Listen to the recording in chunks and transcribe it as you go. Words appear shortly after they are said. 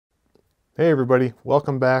Hey everybody,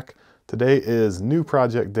 welcome back. Today is new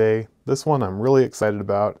project day. This one I'm really excited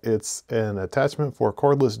about. It's an attachment for a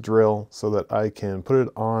cordless drill so that I can put it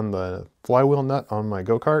on the flywheel nut on my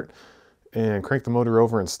go-kart and crank the motor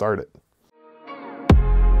over and start it.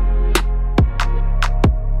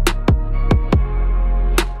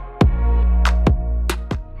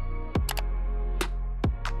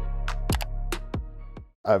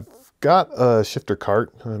 I've got a shifter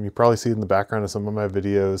cart. You probably see it in the background of some of my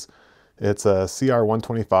videos. It's a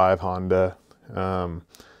CR125 Honda.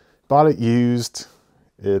 Bought it used.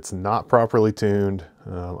 It's not properly tuned.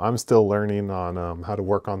 I'm still learning on how to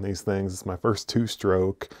work on these things. It's my first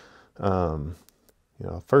two-stroke,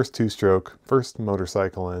 first two-stroke, first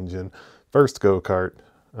motorcycle engine, first go-kart,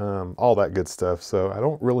 all that good stuff. So I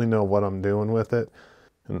don't really know what I'm doing with it.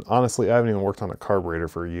 And honestly, I haven't even worked on a carburetor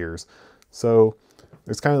for years. So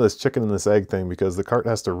it's kind of this chicken and this egg thing because the cart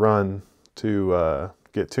has to run to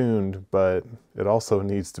get tuned, but it also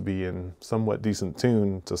needs to be in somewhat decent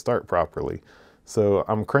tune to start properly. So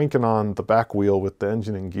I'm cranking on the back wheel with the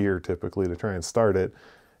engine and gear typically to try and start it,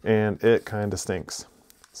 and it kind of stinks.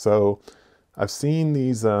 So I've seen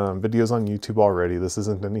these videos on YouTube already. This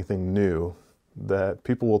isn't anything new, that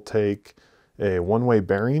people will take a one-way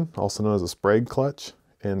bearing, also known as a Sprague clutch,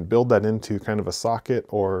 and build that into kind of a socket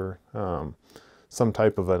or some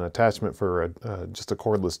type of an attachment for just a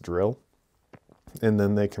cordless drill. And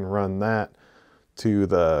then they can run that to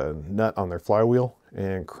the nut on their flywheel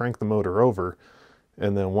and crank the motor over.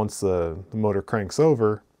 And then once the motor cranks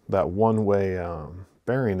over, that one-way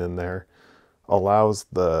bearing in there allows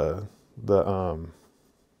the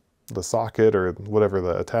socket or whatever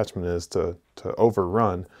the attachment is to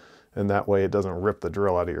overrun, and that way it doesn't rip the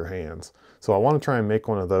drill out of your hands. So I want to try and make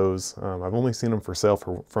one of those. I've only seen them for sale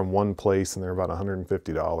from one place, and they're about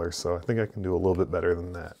 $150, so I think I can do a little bit better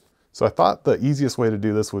than that. So I thought the easiest way to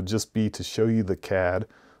do this would just be to show you the CAD.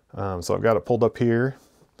 So I've got it pulled up here.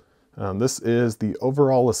 This is the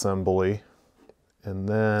overall assembly, and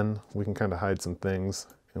then we can kind of hide some things,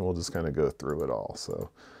 and we'll just kind of go through it all. So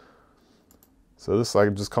this,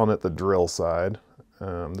 I'm just calling it the drill side.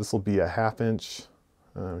 This will be a 1/2"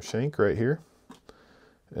 shank right here.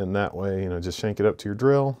 And that way, just shank it up to your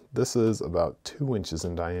drill. This is about 2 inches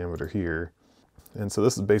in diameter here. And so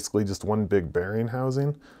this is basically just one big bearing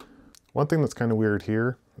housing. One thing that's kind of weird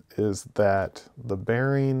here is that the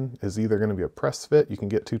bearing is either going to be a press fit. You can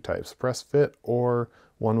get two types, press fit or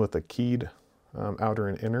one with a keyed outer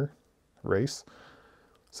and inner race.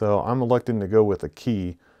 So I'm electing to go with a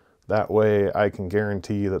key. That way I can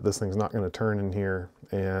guarantee that this thing's not going to turn in here,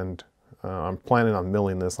 and I'm planning on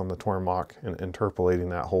milling this on the Tormach and interpolating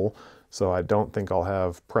that hole. So I don't think I'll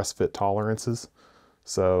have press fit tolerances.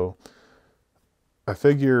 So I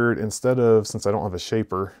figured instead of, since I don't have a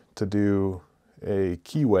shaper, to do a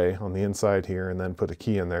keyway on the inside here and then put a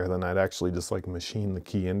key in there, then I'd actually just like machine the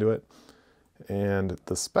key into it. And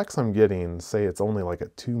the specs I'm getting say it's only like a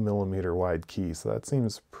 2mm wide key, so that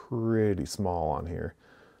seems pretty small on here.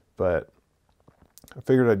 But I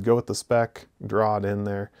figured I'd go with the spec, draw it in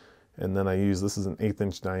there, and then I use, this is an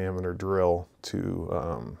 1/8" diameter drill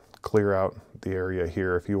to clear out the area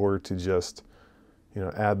here. If you were to just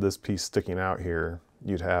add this piece sticking out here,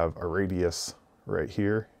 you'd have a radius right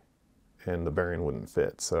here and the bearing wouldn't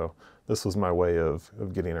fit. So this was my way of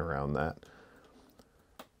getting around that.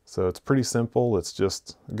 So it's pretty simple. It's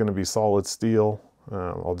just going to be solid steel.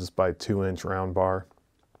 I'll just buy 2-inch round bar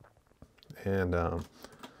and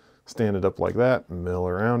stand it up like that, mill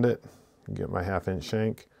around it, get my 1/2"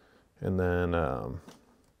 shank, and then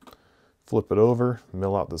flip it over,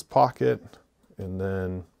 mill out this pocket, and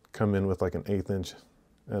then come in with like an 1/8"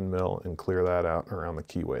 end mill and clear that out around the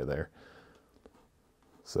keyway there.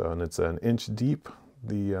 So, and it's an inch deep.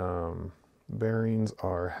 The bearings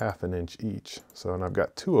are 1/2 inch each. So, and I've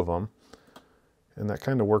got 2 of them, and that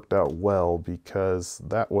kind of worked out well because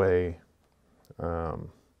that way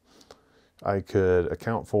I could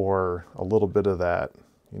account for a little bit of that,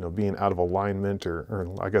 being out of alignment or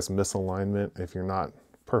I guess misalignment if you're not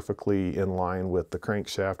perfectly in line with the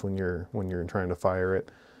crankshaft when you're trying to fire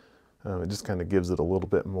it. It just kind of gives it a little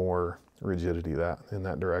bit more rigidity in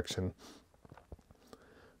that direction.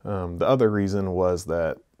 The other reason was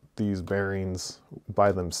that these bearings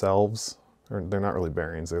by themselves, or they're not really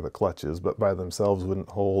bearings, they're the clutches, but by themselves wouldn't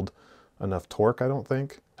hold enough torque, I don't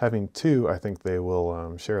think. Having 2, I think they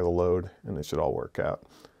will share the load and it should all work out.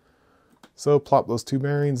 So plop those 2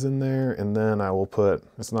 bearings in there, and then I will put,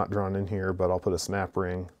 it's not drawn in here, but I'll put a snap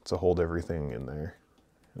ring to hold everything in there,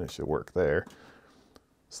 and it should work there.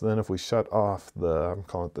 So then if we shut off I'm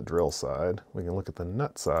calling it the drill side, we can look at the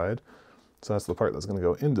nut side. So that's the part that's going to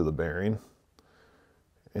go into the bearing.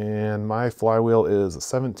 And my flywheel is a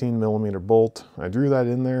 17 millimeter bolt. I drew that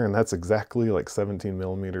in there, and that's exactly like 17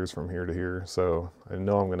 millimeters from here to here. So I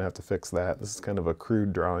know I'm gonna have to fix that. This is kind of a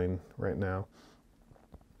crude drawing right now.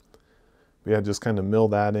 But yeah, just kind of mill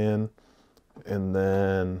that in. And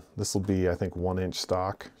then this will be, I think, 1-inch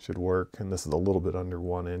stock should work. And this is a little bit under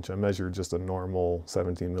 1 inch. I measured just a normal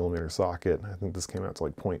 17 millimeter socket. I think this came out to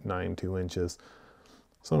like 0.92 inches.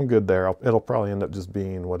 So I'm good there. It'll probably end up just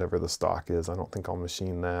being whatever the stock is. I don't think I'll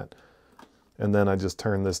machine that. And then I just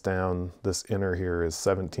turn this down. This inner here is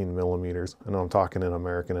 17 millimeters. I know I'm talking in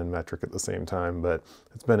American and metric at the same time, but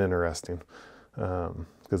it's been interesting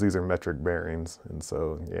because these are metric bearings. And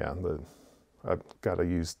so, yeah, I've got to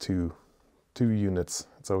use two units.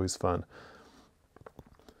 It's always fun.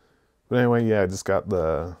 But anyway, yeah, I just got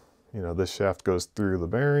the, this shaft goes through the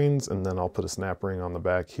bearings, and then I'll put a snap ring on the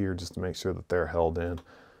back here just to make sure that they're held in.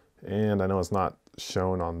 And I know it's not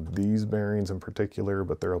shown on these bearings in particular,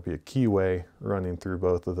 but there will be a keyway running through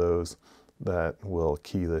both of those that will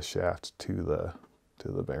key the shaft to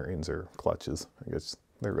the bearings, or clutches. I guess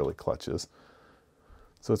they're really clutches.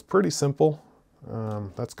 So it's pretty simple.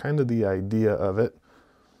 That's kind of the idea of it.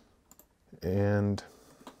 And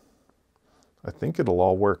I think it'll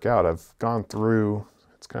all work out. I've gone through,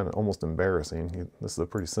 it's kind of almost embarrassing. This is a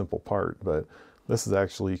pretty simple part, but this is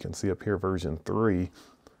actually, you can see up here, version 3.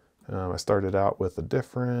 I started out with a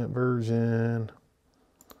different version.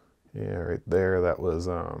 Yeah, right there, that was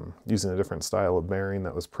using a different style of bearing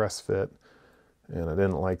that was press fit, and I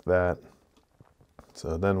didn't like that.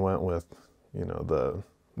 So then went with, the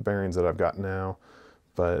bearings that I've got now,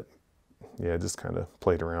 but yeah, just kind of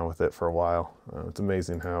played around with it for a while. It's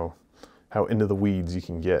amazing how into the weeds you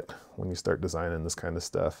can get when you start designing this kind of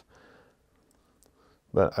stuff.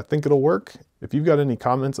 But I think it'll work. If you've got any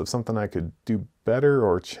comments of something I could do better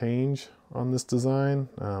or change on this design,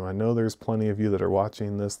 I know there's plenty of you that are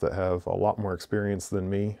watching this that have a lot more experience than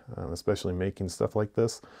me, especially making stuff like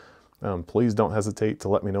this. Please don't hesitate to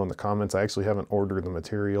let me know in the comments. I actually haven't ordered the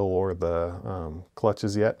material or the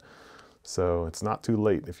clutches yet, so it's not too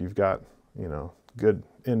late. If you've got, good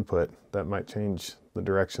input that might change the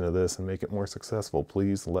direction of this and make it more successful,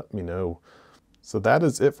 please let me know. So that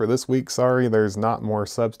is it for this week. Sorry there's not more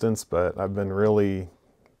substance, but I've been really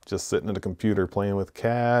just sitting at a computer playing with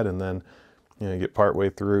CAD, and then you get partway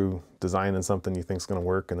through designing something you think is going to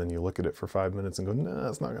work, and then you look at it for 5 minutes and go, no,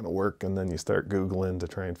 it's not going to work, and then you start Googling to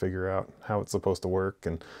try and figure out how it's supposed to work,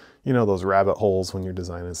 and those rabbit holes when you're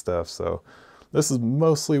designing stuff. So this is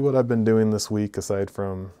mostly what I've been doing this week, aside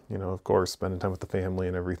from, of course, spending time with the family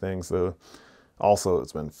and everything. So also,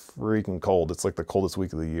 it's been freaking cold. It's like the coldest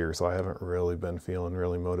week of the year, so I haven't really been feeling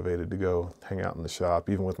really motivated to go hang out in the shop.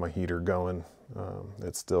 Even with my heater going,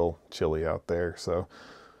 it's still chilly out there. So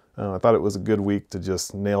I thought it was a good week to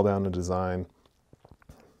just nail down the design.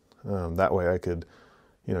 That way I could,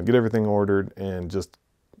 get everything ordered and just,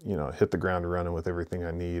 hit the ground running with everything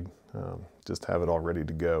I need. Just have it all ready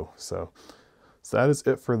to go. So that is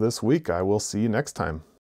it for this week. I will see you next time.